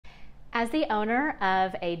As the owner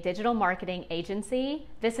of a digital marketing agency,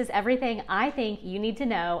 this is everything I think you need to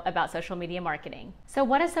know about social media marketing. So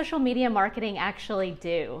what does social media marketing actually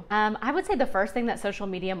do? I would say the first thing that social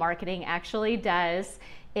media marketing actually does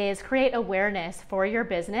is create awareness for your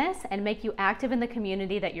business and make you active in the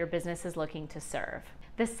community that your business is looking to serve.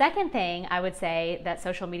 The second thing I would say that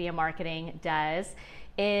social media marketing does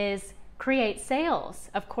is create sales.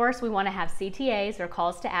 Of course, we want to have CTAs or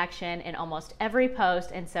calls to action in almost every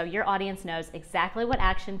post, and so your audience knows exactly what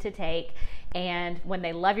action to take, and when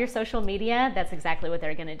they love your social media, that's exactly what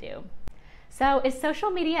they're going to do. So is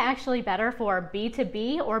social media actually better for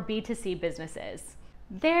B2B or B2C businesses?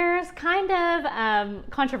 There's kind of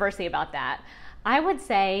controversy about that. I would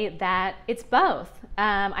say that it's both.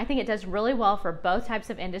 I think it does really well for both types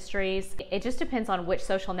of industries. It just depends on which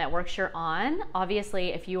social networks you're on. Obviously,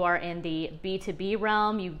 if you are in the B2B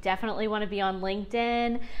realm, you definitely want to be on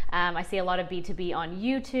LinkedIn. I see a lot of B2B on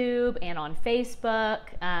YouTube and on Facebook,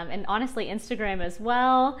 and honestly, Instagram as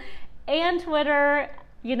well, and Twitter.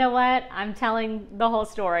 You know what? I'm telling the whole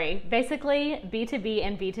story. Basically, B2B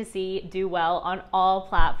and B2C do well on all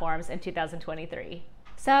platforms in 2023.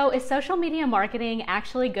 So is social media marketing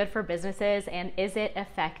actually good for businesses, and is it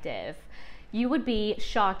effective? You would be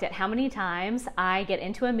shocked at how many times I get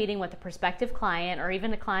into a meeting with a prospective client or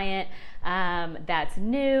even a client that's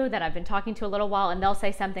new that I've been talking to a little while, and they'll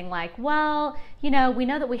say something like, well, you know, we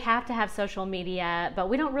know that we have to have social media, but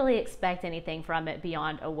we don't really expect anything from it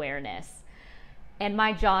beyond awareness. And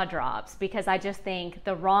my jaw drops, because I just think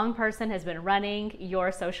the wrong person has been running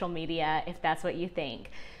your social media if that's what you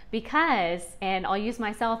think. Because, and I'll use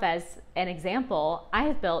myself as an example, I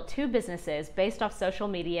have built 2 businesses based off social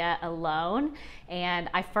media alone, and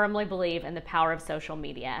I firmly believe in the power of social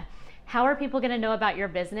media. How are people going to know about your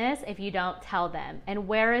business if you don't tell them? And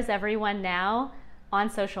where is everyone now? On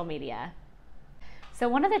social media. So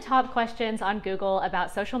one of the top questions on Google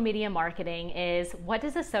about social media marketing is, what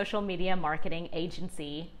does a social media marketing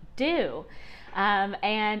agency do?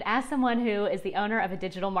 And as someone who is the owner of a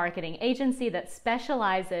digital marketing agency that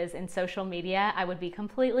specializes in social media, I would be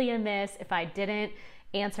completely amiss if I didn't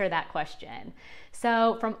answer that question.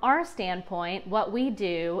 So from our standpoint, what we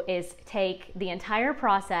do is take the entire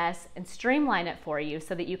process and streamline it for you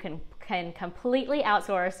so that you can completely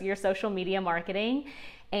outsource your social media marketing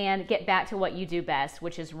and get back to what you do best,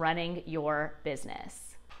 which is running your business.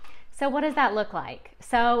 So what does that look like?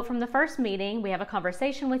 So from the first meeting, we have a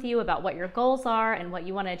conversation with you about what your goals are and what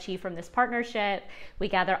you want to achieve from this partnership. We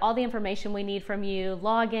gather all the information we need from you,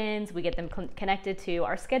 logins, we get them connected to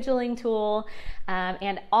our scheduling tool,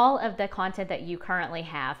 and all of the content that you currently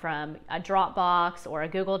have from a Dropbox or a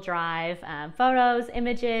Google Drive, photos,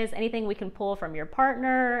 images, anything we can pull from your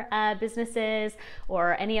partner businesses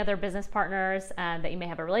or any other business partners that you may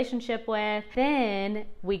have a relationship with. Then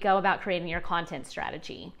we go about creating your content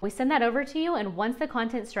strategy. We send that over to you, and once the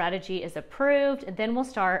content strategy is approved, then we'll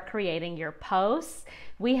start creating your posts.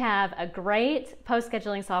 We have a great post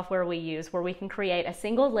scheduling software we use where we can create a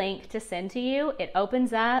single link to send to you. It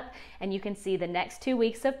opens up and you can see the next 2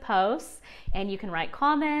 weeks of posts, and you can write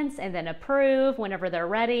comments and then approve whenever they're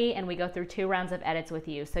ready, and we go through 2 rounds of edits with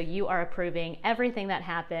you. So you are approving everything that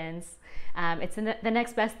happens. It's the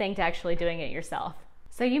next best thing to actually doing it yourself.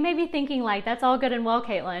 So you may be thinking, like, that's all good and well,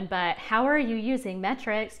 Caitlin, but how are you using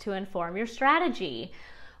metrics to inform your strategy?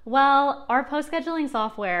 Well, our post scheduling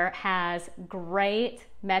software has great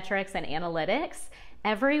metrics and analytics.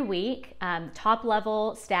 Every week, top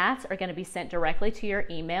level stats are going to be sent directly to your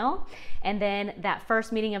email. And then that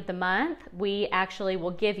first meeting of the month, we actually will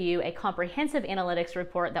give you a comprehensive analytics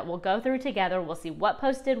report that we'll go through together. We'll see what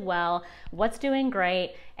posted well, what's doing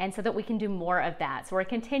great, and so that we can do more of that. So we're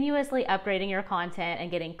continuously upgrading your content and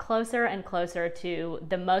getting closer and closer to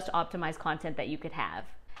the most optimized content that you could have.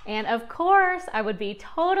 And of course, I would be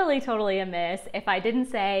totally amiss if I didn't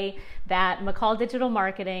say that McCall Digital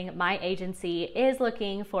Marketing, my agency, is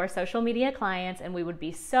looking for social media clients, and we would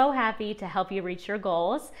be so happy to help you reach your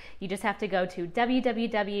goals. You just have to go to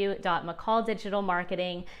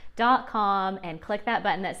www.mccalldigitalmarketing.com and click that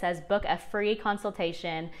button that says book a free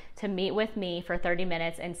consultation to meet with me for 30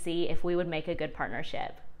 minutes and see if we would make a good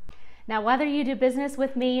partnership. Now, whether you do business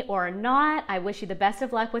with me or not, I wish you the best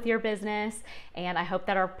of luck with your business, and I hope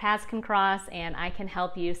that our paths can cross and I can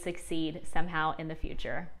help you succeed somehow in the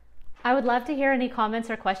future. I would love to hear any comments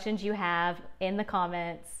or questions you have in the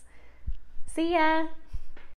comments. See ya!